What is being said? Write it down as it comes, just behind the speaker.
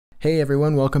Hey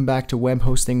everyone, welcome back to Web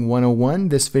Hosting 101.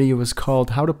 This video is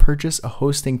called How to Purchase a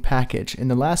Hosting Package. In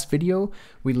the last video,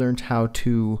 we learned how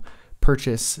to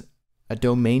purchase a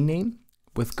domain name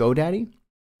with GoDaddy.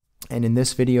 And in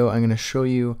this video, I'm going to show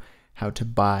you how to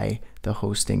buy the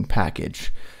hosting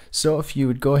package. So if you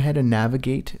would go ahead and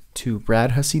navigate to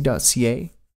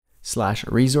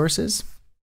bradhussey.ca/resources.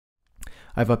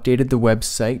 I've updated the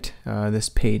website, this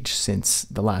page, since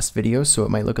the last video, so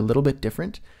it might look a little bit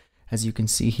different. As you can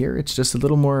see here, it's just a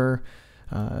little more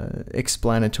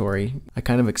explanatory. I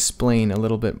kind of explain a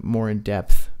little bit more in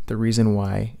depth the reason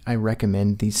why I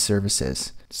recommend these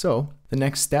services. So the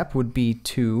next step would be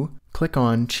to click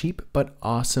on Cheap but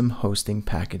Awesome Hosting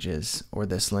Packages, or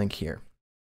this link here,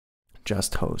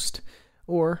 Just Host.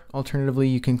 Or alternatively,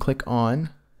 you can click on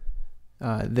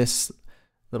this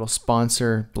little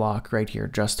sponsor block right here,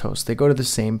 Just Host. They go to the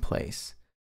same place.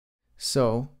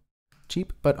 So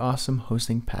Cheap but Awesome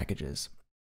Hosting Packages.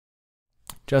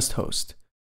 Just Host.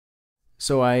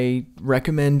 So I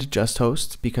recommend Just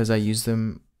Host because I use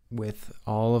them with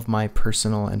all of my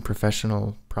personal and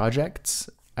professional projects.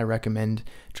 I recommend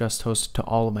Just Host to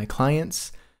all of my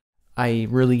clients. I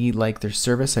really like their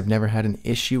service. I've never had an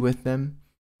issue with them.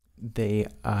 They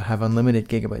have unlimited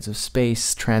gigabytes of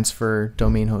space, transfer,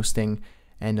 domain hosting,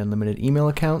 and unlimited email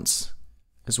accounts,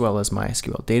 as well as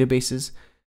MySQL databases.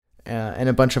 And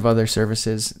a bunch of other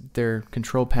services. Their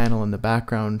control panel in the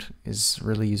background is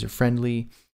really user-friendly.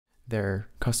 Their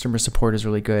customer support is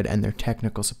really good, and their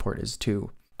technical support is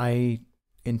too. I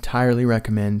entirely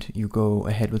recommend you go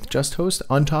ahead with Just Host,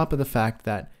 on top of the fact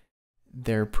that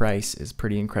their price is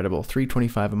pretty incredible.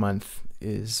 $325 a month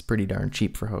is pretty darn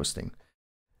cheap for hosting,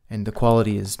 and the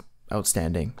quality is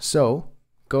outstanding. So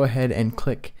go ahead and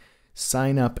click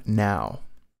Sign Up Now.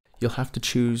 You'll have to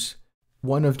choose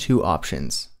one of two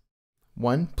options.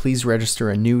 1, please register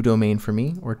a new domain for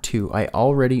me, or 2, I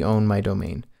already own my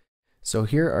domain. So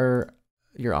here are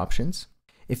your options.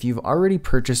 If you've already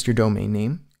purchased your domain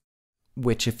name,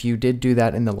 which if you did do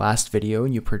that in the last video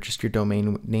and you purchased your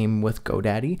domain name with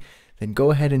GoDaddy, then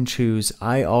go ahead and choose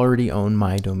I already own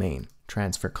my domain,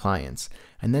 transfer clients,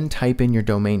 and then type in your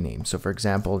domain name. So for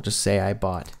example, just say I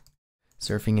bought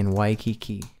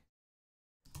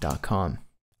surfinginwaikiki.com.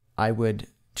 I would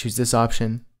choose this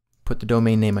option, put the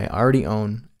domain name I already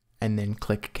own, and then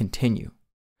click Continue.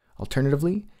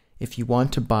 Alternatively, if you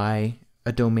want to buy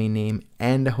a domain name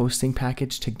and a hosting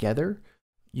package together,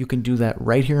 you can do that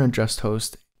right here on Just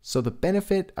Host. So the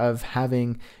benefit of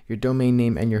having your domain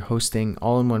name and your hosting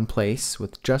all in one place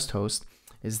with Just Host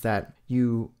is that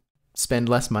you spend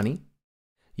less money.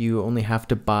 You only have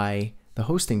to buy the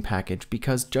hosting package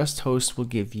because Just Host will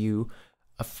give you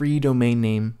a free domain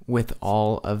name with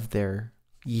all of their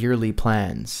yearly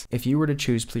plans. If you were to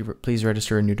choose please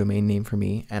register a new domain name for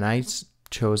me, and I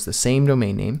chose the same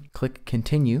domain name, click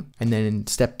Continue, and then in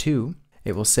step 2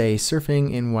 it will say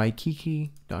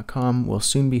surfinginwaikiki.com will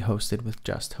soon be hosted with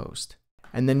Just Host.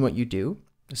 And then what you do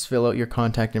is fill out your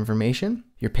contact information,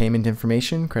 your payment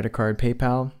information, credit card,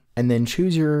 PayPal, and then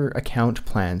choose your account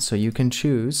plan. So you can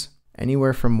choose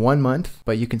anywhere from 1 month,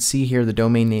 but you can see here the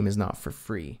domain name is not for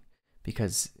free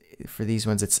because for these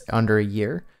ones it's under a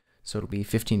year. So it'll be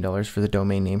 $15 for the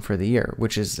domain name for the year,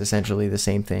 which is essentially the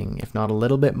same thing, if not a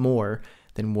little bit more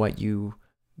than what you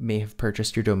may have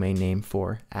purchased your domain name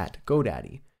for at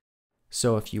GoDaddy.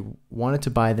 So if you wanted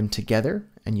to buy them together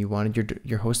and you wanted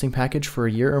your hosting package for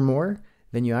a year or more,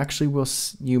 then you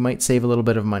might save a little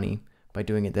bit of money by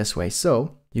doing it this way.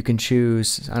 So you can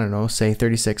choose, I don't know, say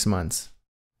 36 months.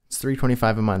 It's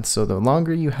 $325 a month. So the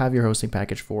longer you have your hosting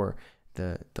package for,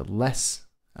 the less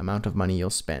amount of money you'll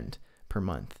spend per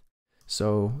month.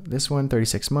 So this one,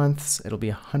 36 months, it'll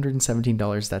be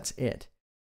 $117. That's it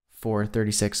for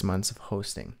 36 months of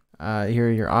hosting. Here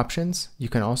are your options. You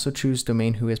can also choose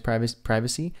domain who is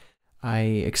privacy. I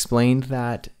explained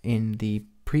that in the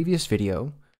previous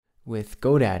video with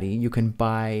GoDaddy. You can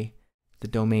buy the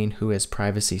domain who is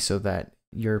privacy so that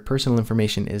your personal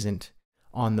information isn't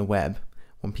on the web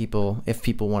if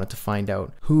people wanted to find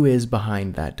out who is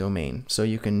behind that domain. So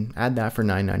you can add that for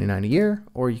 $9.99 a year,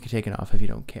 or you can take it off if you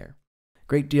don't care.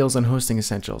 Great deals on hosting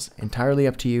essentials. Entirely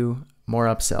up to you. More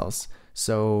upsells.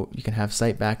 So you can have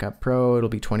Site Backup Pro. It'll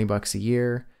be $20 a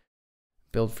year.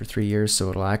 Billed for 3 years, so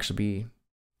it'll actually be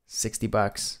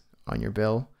 $60 on your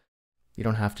bill. You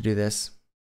don't have to do this.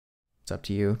 It's up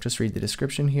to you. Just read the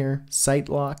description here.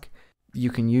 SiteLock. You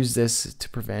can use this to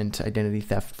prevent identity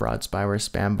theft, fraud, spyware,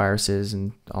 spam viruses,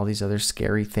 and all these other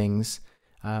scary things.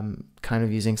 Kind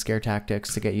of using scare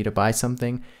tactics to get you to buy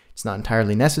something. It's not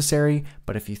entirely necessary,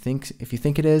 but if you think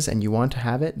it is and you want to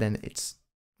have it, then it's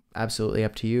absolutely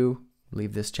up to you.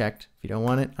 Leave this checked. If you don't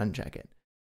want it, uncheck it.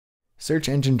 Search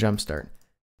engine jumpstart.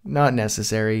 Not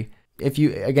necessary. If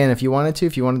you wanted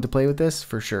to play with this,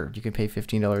 for sure, you can pay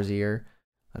 $15 a year.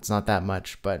 That's not that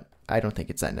much, but I don't think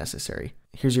it's that necessary.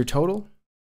 Here's your total.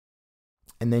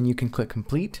 And then you can click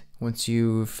complete. Once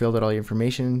you've filled out all your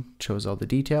information, shows all the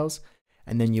details,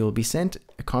 and then you'll be sent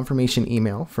a confirmation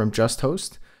email from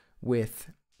JustHost with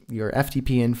your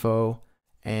FTP info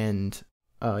and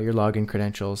your login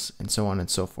credentials and so on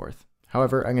and so forth.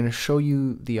 However, I'm going to show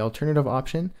you the alternative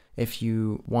option if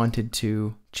you wanted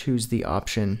to choose the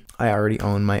option, I already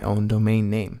own my own domain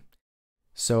name.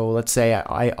 So let's say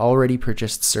I already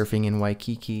purchased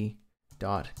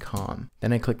surfinginwaikiki.com.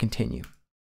 Then I click continue.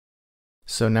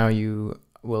 So now you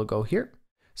will go here.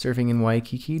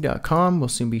 Surfinginwaikiki.com will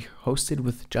soon be hosted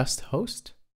with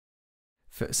JustHost.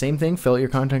 Same thing, fill out your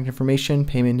contact information,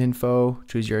 payment info,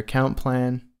 choose your account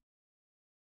plan,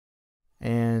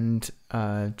 and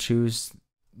choose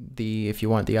if you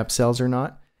want the upsells or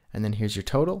not. And then here's your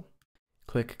total.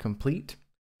 Click complete.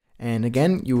 And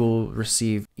again, you will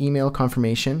receive email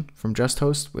confirmation from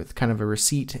JustHost with kind of a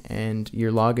receipt and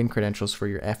your login credentials for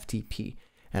your FTP.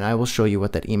 And I will show you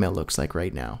what that email looks like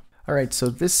right now. All right, so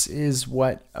this is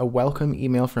what a welcome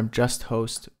email from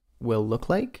JustHost will look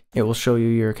like. It will show you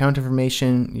your account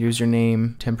information,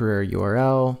 username, temporary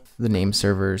URL, the name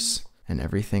servers, and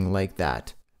everything like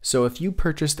that. So if you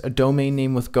purchased a domain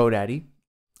name with GoDaddy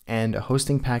and a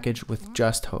hosting package with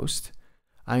JustHost,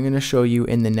 I'm going to show you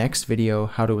in the next video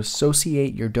how to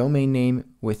associate your domain name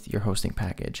with your hosting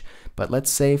package. But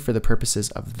let's say for the purposes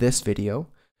of this video,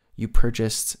 you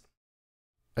purchased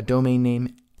a domain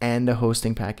name and a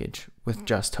hosting package with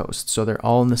JustHost. So they're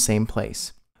all in the same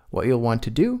place. What you'll want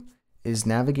to do is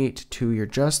navigate to your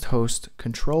JustHost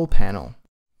control panel,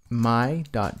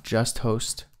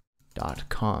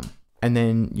 my.justhost.com. And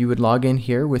then you would log in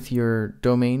here with your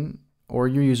domain or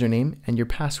your username and your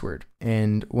password.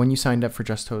 And when you signed up for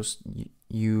JustHost,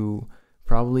 you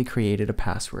probably created a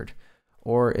password.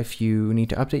 Or if you need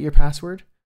to update your password,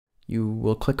 you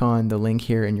will click on the link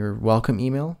here in your welcome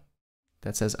email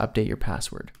that says update your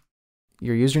password.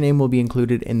 Your username will be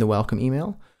included in the welcome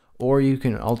email, or you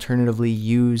can alternatively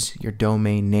use your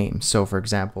domain name. So for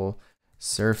example,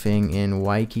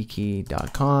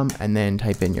 surfinginwaikiki.com, and then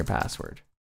type in your password.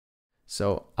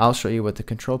 So I'll show you what the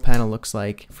control panel looks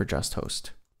like for JustHost.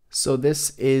 So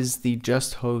this is the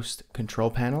JustHost control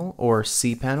panel, or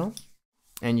cPanel,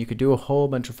 and you could do a whole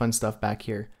bunch of fun stuff back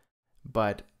here,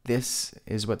 but this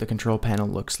is what the control panel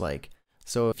looks like.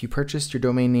 So if you purchased your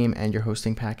domain name and your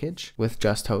hosting package with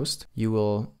JustHost, you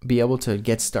will be able to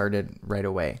get started right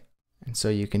away. And so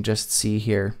you can just see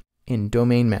here in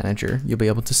Domain Manager, you'll be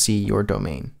able to see your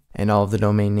domain and all of the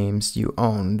domain names you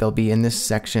own. They'll be in this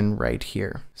section right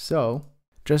here. So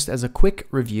just as a quick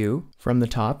review from the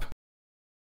top,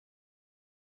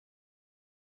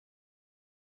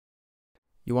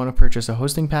 you want to purchase a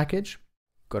hosting package,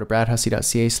 go to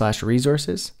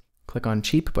bradhussey.ca/resources, click on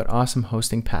cheap but awesome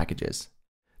hosting packages.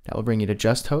 That will bring you to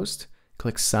JustHost.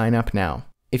 Click sign up now.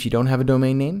 If you don't have a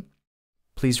domain name,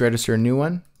 please register a new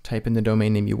one. Type in the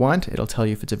domain name you want. It'll tell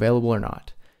you if it's available or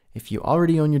not. If you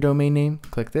already own your domain name,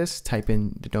 click this, type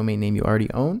in the domain name you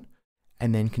already own,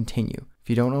 and then continue.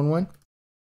 If you don't own one,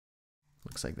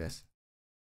 looks like this.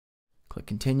 Click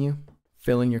continue.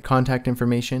 Fill in your contact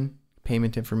information,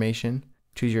 payment information,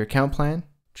 choose your account plan,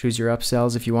 choose your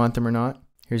upsells if you want them or not.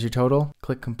 Here's your total.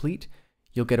 Click complete.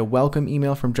 You'll get a welcome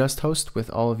email from JustHost with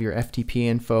all of your FTP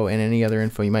info and any other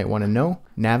info you might want to know.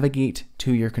 Navigate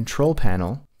to your control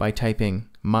panel by typing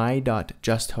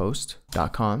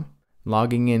my.justhost.com,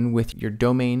 logging in with your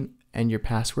domain and your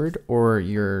password, or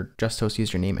your JustHost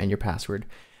username and your password,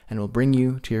 and it will bring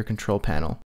you to your control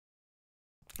panel.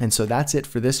 And so that's it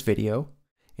for this video.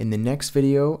 In the next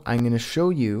video, I'm going to show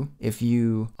you if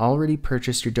you already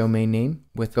purchased your domain name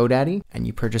with GoDaddy and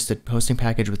you purchased a hosting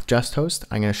package with JustHost,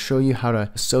 I'm going to show you how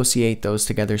to associate those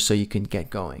together so you can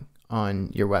get going on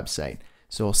your website.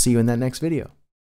 So I'll see you in that next video.